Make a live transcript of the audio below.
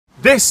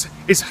This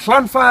is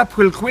Llanfair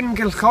Pwllgwyn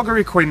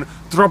Gylchogoriquin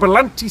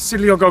Drobelanti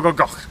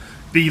Siliogogogoch,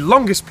 the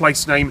longest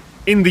place name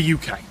in the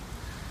UK.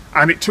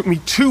 And it took me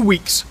 2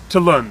 weeks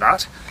to learn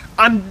that,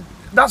 and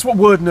that's what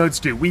word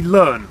nerds do. We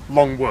learn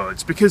long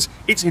words because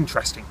it's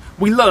interesting.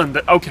 We learn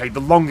that, okay,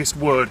 the longest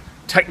word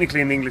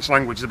technically in the English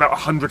language is about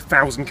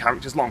 100,000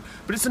 characters long,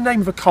 but it's the name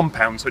of a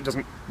compound, so it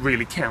doesn't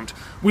really count.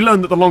 We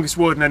learn that the longest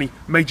word in any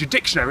major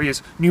dictionary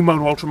is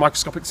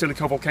pneumono-ultramicroscopic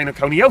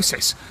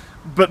silicovolcanoconiosis,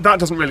 but that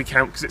doesn't really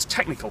count because it's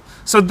technical.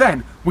 So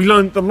then, we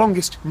learn that the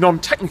longest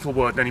non-technical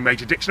word in any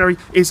major dictionary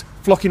is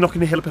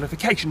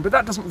floccinaucinihilipilification, but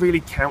that doesn't really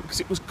count because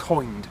it was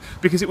coined,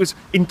 because it was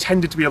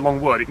intended to be a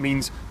long word. It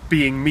means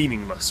being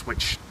meaningless,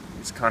 which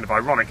is kind of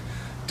ironic,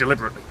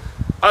 deliberately.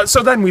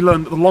 So then we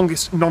learn that the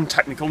longest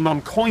non-technical,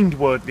 non-coined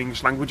word in the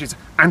English language is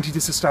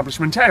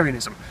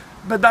anti-disestablishmentarianism,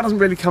 but that doesn't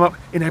really come up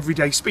in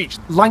everyday speech.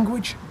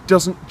 Language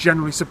doesn't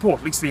generally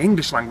support, at least the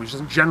English language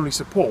doesn't generally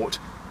support,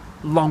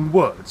 long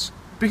words,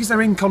 because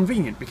they're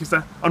inconvenient, because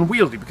they're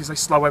unwieldy, because they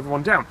slow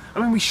everyone down. I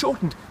mean, we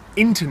shortened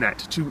internet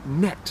to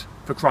net,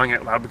 for crying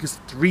out loud,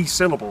 because 3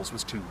 syllables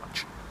was too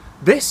much.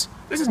 This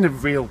isn't a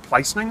real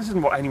place name, this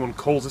isn't what anyone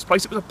calls this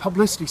place, it was a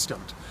publicity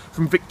stunt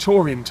from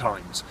Victorian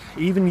times.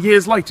 Even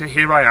years later,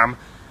 here I am,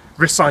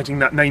 reciting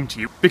that name to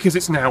you, because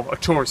it's now a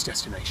tourist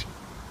destination.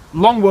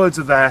 Long words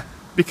are there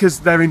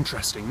because they're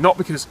interesting, not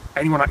because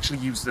anyone actually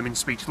uses them in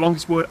speech. The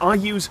longest word I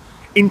use,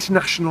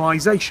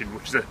 internationalisation,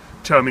 which is a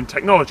term in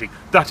technology.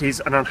 That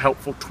is an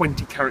unhelpful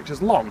 20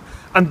 characters long,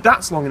 and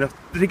that's long enough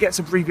that it gets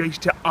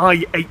abbreviated to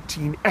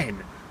I18N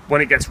when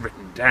it gets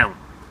written down.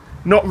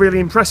 Not really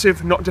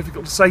impressive, not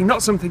difficult to say,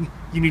 not something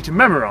you need to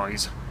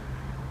memorise,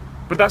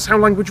 but that's how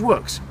language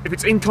works. If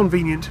it's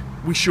inconvenient,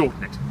 we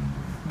shorten it.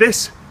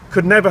 This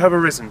could never have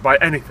arisen by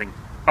anything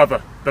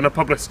other than a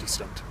publicity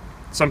stunt.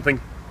 Something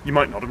you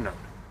might not have known.